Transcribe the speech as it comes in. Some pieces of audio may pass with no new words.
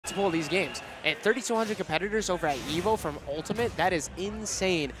multiple of these games. And 3,200 competitors over at EVO from Ultimate, that is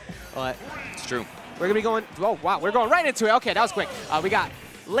insane. But it's true. We're going to be going, oh, wow, we're going right into it. Okay, that was quick. We got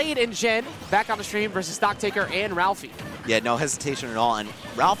Lade and Jen back on the stream versus Stocktaker and Ralphie. Yeah, no hesitation at all. And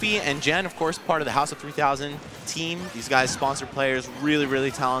Ralphie and Jen, of course, part of the House of 3000 team. These guys, sponsored players, really,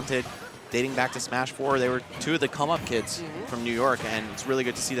 really talented. Dating back to Smash 4, they were two of the come-up kids from New York, and it's really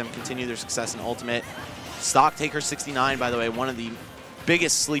good to see them continue their success in Ultimate. Stocktaker69, by the way, one of the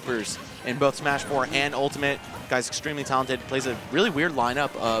biggest sleepers in both Smash 4 and Ultimate. Guy's extremely talented, plays a really weird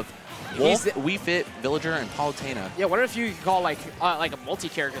lineup of Wolf, Wii Fit, Villager, and Palutena. Yeah, wonder if you could call like a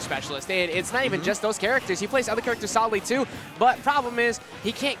multi-character specialist. It's not even just those characters. He plays other characters solidly too, but problem is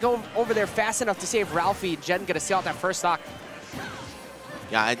he can't go over there fast enough to save Ralphie. Jen gonna steal out that first stock.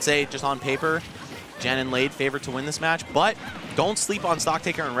 Yeah, I'd say just on paper, Jen and Lade favored to win this match, but don't sleep on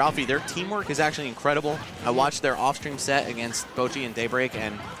Stocktaker and Ralphie. Their teamwork is actually incredible. I watched their off-stream set against Bochi and Daybreak,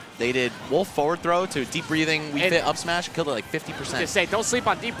 and they did Wolf forward throw to deep breathing, Wii Fit up smash, killed it like 50%. Just say, don't sleep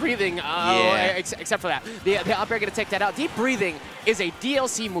on deep breathing, except for that. The up air going to take that out. Deep breathing is a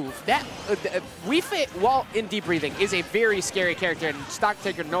DLC move. That Wii Fit while in deep breathing is a very scary character, and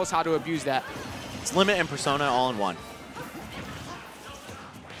Stocktaker knows how to abuse that. It's Limit and Persona all in one.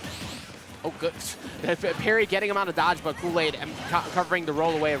 Oh, good. Parry getting him out of dodge, but Kool-Aid covering the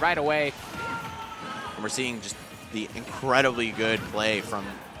roll away right away. And we're seeing just the incredibly good play from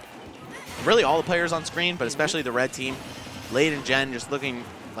really all the players on screen, but especially the red team. Lade and Jen just looking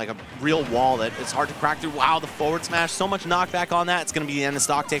like a real wall that it's hard to crack through. Wow, the forward smash, so much knockback on that. It's going to be the end of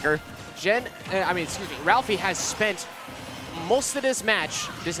Stocktaker. Ralphie has spent most of this match,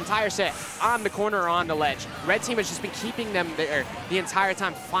 this entire set, on the corner or on the ledge. Red team has just been keeping them there the entire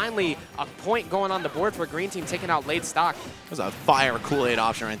time. Finally, a point going on the board for green team, taking out late stock. There's a fire Kool-Aid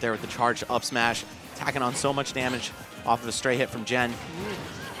option right there with the charged up smash, tacking on so much damage off of a stray hit from Jen.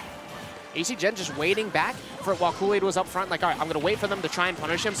 You see Jen just waiting back for while Kool-Aid was up front, like, all right, I'm going to wait for them to try and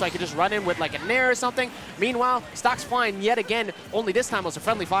punish him so I could just run in with like a nair or something. Meanwhile, Stock's flying yet again, only this time was a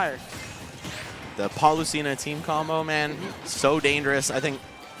friendly fire. The Paul Lucina team combo, man, so dangerous. I think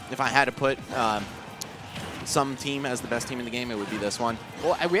if I had to put some team as the best team in the game, it would be this one.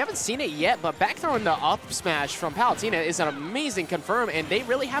 Well, we haven't seen it yet, but back throwing the up smash from Palutena is an amazing confirm, and they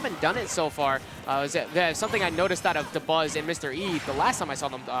really haven't done it so far. That's something I noticed out of the Buzz and Mr. E the last time I saw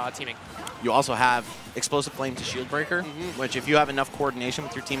them teaming. You also have Explosive Flame to Shield Breaker, which if you have enough coordination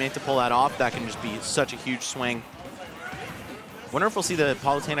with your teammate to pull that off, that can just be such a huge swing. Wonder if we'll see the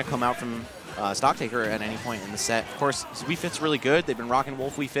Palutena come out from Stocktaker at any point in the set. Of course, his Wii Fit's really good. They've been rocking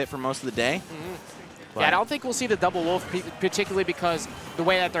Wolf Wii Fit for most of the day. Yeah, I don't think we'll see the double Wolf, particularly because the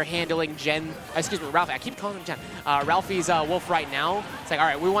way that they're handling Ralphie. I keep calling him Jen. Ralphie's Wolf right now. It's like, all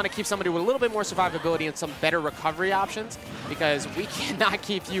right, we want to keep somebody with a little bit more survivability and some better recovery options because we cannot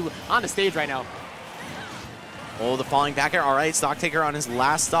keep you on the stage right now. Oh, the falling back air. All right, Stocktaker on his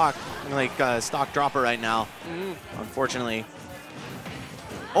last stock. Like stock dropper right now, unfortunately.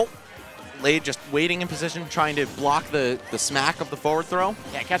 Oh. Lade just waiting in position, trying to block the smack of the forward throw.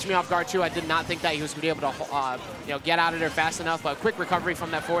 Yeah, catch me off guard too. I did not think that he was going to be able to get out of there fast enough. But quick recovery from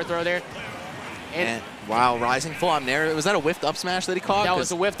that forward throw there. And wow, rising full on there. Was that a whiffed up smash that he caught? That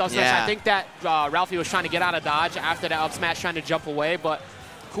was a whiffed up smash. I think that Ralphie was trying to get out of dodge after that up smash, trying to jump away. But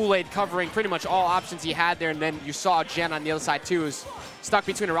Kool-Aid covering pretty much all options he had there. And then you saw Jen on the other side too, who's stuck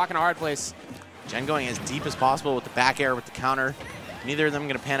between a rock and a hard place. Jen going as deep as possible with the back air, with the counter. Neither of them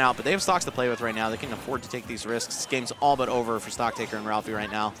going to pan out, but they have stocks to play with right now. They can afford to take these risks. This game's all but over for Stocktaker and Ralphie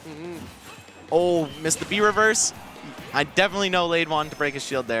right now. Oh, missed the B reverse. I definitely know Lade wanted to break his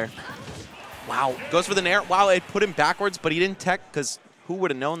shield there. Wow, goes for the nair. Wow, it put him backwards, but he didn't tech because who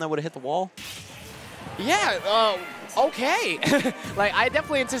would have known that would have hit the wall? Yeah, okay. Like, I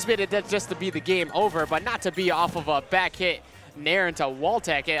definitely anticipated that just to be the game over, but not to be off of a back hit nair into wall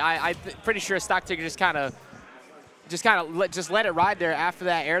tech. I'm pretty sure Stocktaker just kind of let it ride there after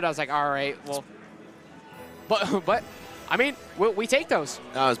that air. I was like, all right, well, but I mean, we take those.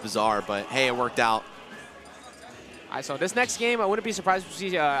 That was bizarre, but hey, it worked out. All right, so this next game, I wouldn't be surprised to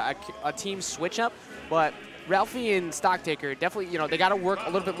see a team switch up, but Ralphie and Stocktaker definitely, they got to work a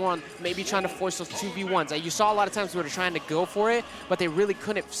little bit more on maybe trying to force those 2v1s. You saw a lot of times where they're trying to go for it, but they really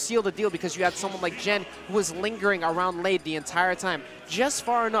couldn't seal the deal because you had someone like Jen who was lingering around Lade the entire time, just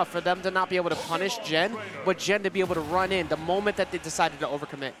far enough for them to not be able to punish Jen, but Jen to be able to run in the moment that they decided to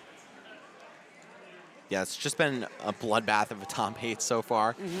overcommit. Yeah, it's just been a bloodbath of a top 8 so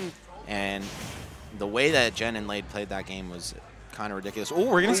far, and the way that Jen and Lade played that game was kind of ridiculous. Oh,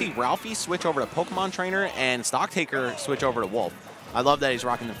 we're going to see Ralphie switch over to Pokemon Trainer and Stocktaker switch over to Wolf. I love that he's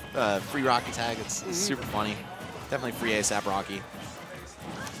rocking the free Rocky tag. It's super funny. Definitely free ASAP Rocky.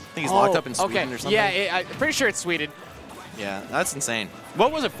 think he's locked up in Sweden or something. Yeah, I'm pretty sure it's Sweden. Yeah, that's insane.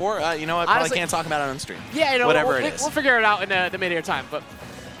 What was it for? You know what? Probably Honestly, can't talk about it on stream. Yeah, you know, whatever it is. We'll figure it out in the mid-air time. But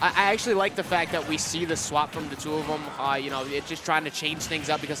I actually like the fact that we see the swap from the two of them. You know, it's just trying to change things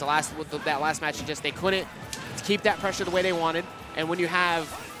up because that last match, they couldn't keep that pressure the way they wanted. And when you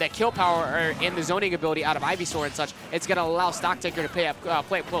have that kill power and the zoning ability out of Ivysaur and such, it's going to allow Stocktaker to play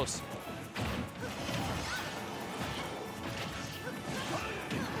up close.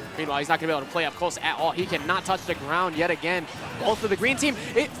 Meanwhile, he's not going to be able to play up close at all. He cannot touch the ground yet again. Both of the green team.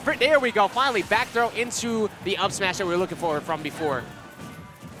 There we go. Finally, back throw into the up smash that we were looking for from before.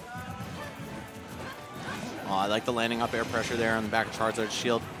 Oh, I like the landing up air pressure there on the back of Charizard's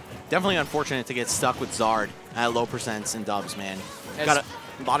shield. Definitely unfortunate to get stuck with Zard at low percents and dubs, man. Got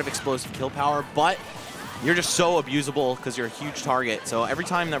a lot of explosive kill power, but you're just so abusable because you're a huge target. So every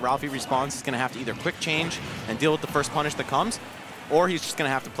time that Ralphie respawns, he's going to have to either quick change and deal with the first punish that comes, or he's just going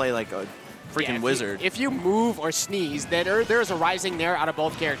to have to play like a freaking wizard. If you move or sneeze, then there's a rising there out of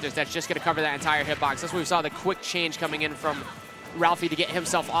both characters that's just going to cover that entire hitbox. That's what we saw, the quick change coming in from Ralphie to get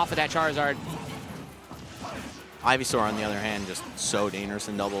himself off of that Charizard. Ivysaur, on the other hand, just so dangerous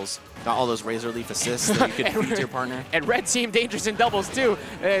in doubles. Got all those Razor Leaf assists that you could feed to your partner. And red team dangerous in doubles, too.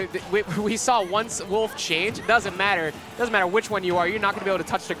 We saw once Wolf change. It doesn't matter. Doesn't matter which one you are. You're not going to be able to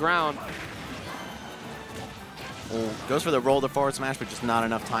touch the ground. Goes for the roll to forward smash, but just not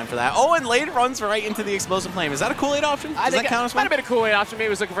enough time for that. Oh, and Lade runs right into the explosive flame. Is that a Kool-Aid option? Does that count as one? Might have been a Kool-Aid option. Maybe he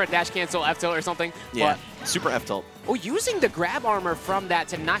was looking for a dash cancel F-tilt or something. Yeah, super F-tilt. Oh, using the grab armor from that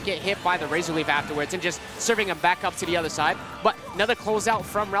to not get hit by the Razor Leaf afterwards and just serving him back up to the other side. But another closeout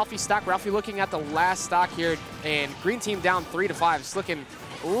from Ralphie stock. Ralphie looking at the last stock here, and green team down 3-5. It's looking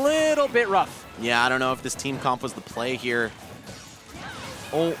a little bit rough. Yeah, I don't know if this team comp was the play here.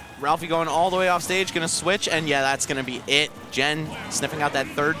 Oh, Ralphie going all the way off stage, going to switch, and yeah, that's going to be it. Jen sniffing out that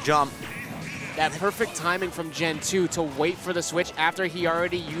third jump. That perfect timing from Gen 2 to wait for the switch after he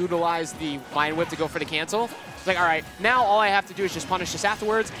already utilized the Mind Whip to go for the cancel. It's like, all right, now all I have to do is just punish this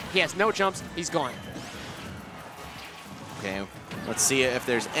afterwards. He has no jumps. He's gone. Okay, let's see if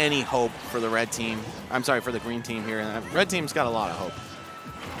there's any hope for the red team. I'm sorry, for the green team here. Red team's got a lot of hope.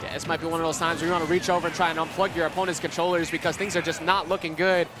 Yeah, this might be one of those times where you want to reach over and try and unplug your opponent's controllers because things are just not looking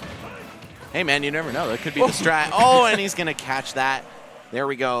good. Hey, man, you never know. That could be the strat. Oh, and he's going to catch that. There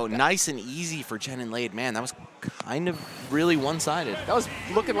we go. Nice and easy for Jen and Lade. Man, that was kind of really one-sided. That was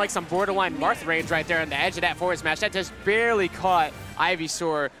looking like some borderline Marth range right there on the edge of that forward smash. That just barely caught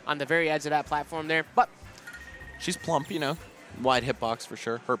Ivysaur on the very edge of that platform there. But she's plump, you know. Wide hitbox for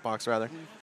sure. Hurtbox, rather.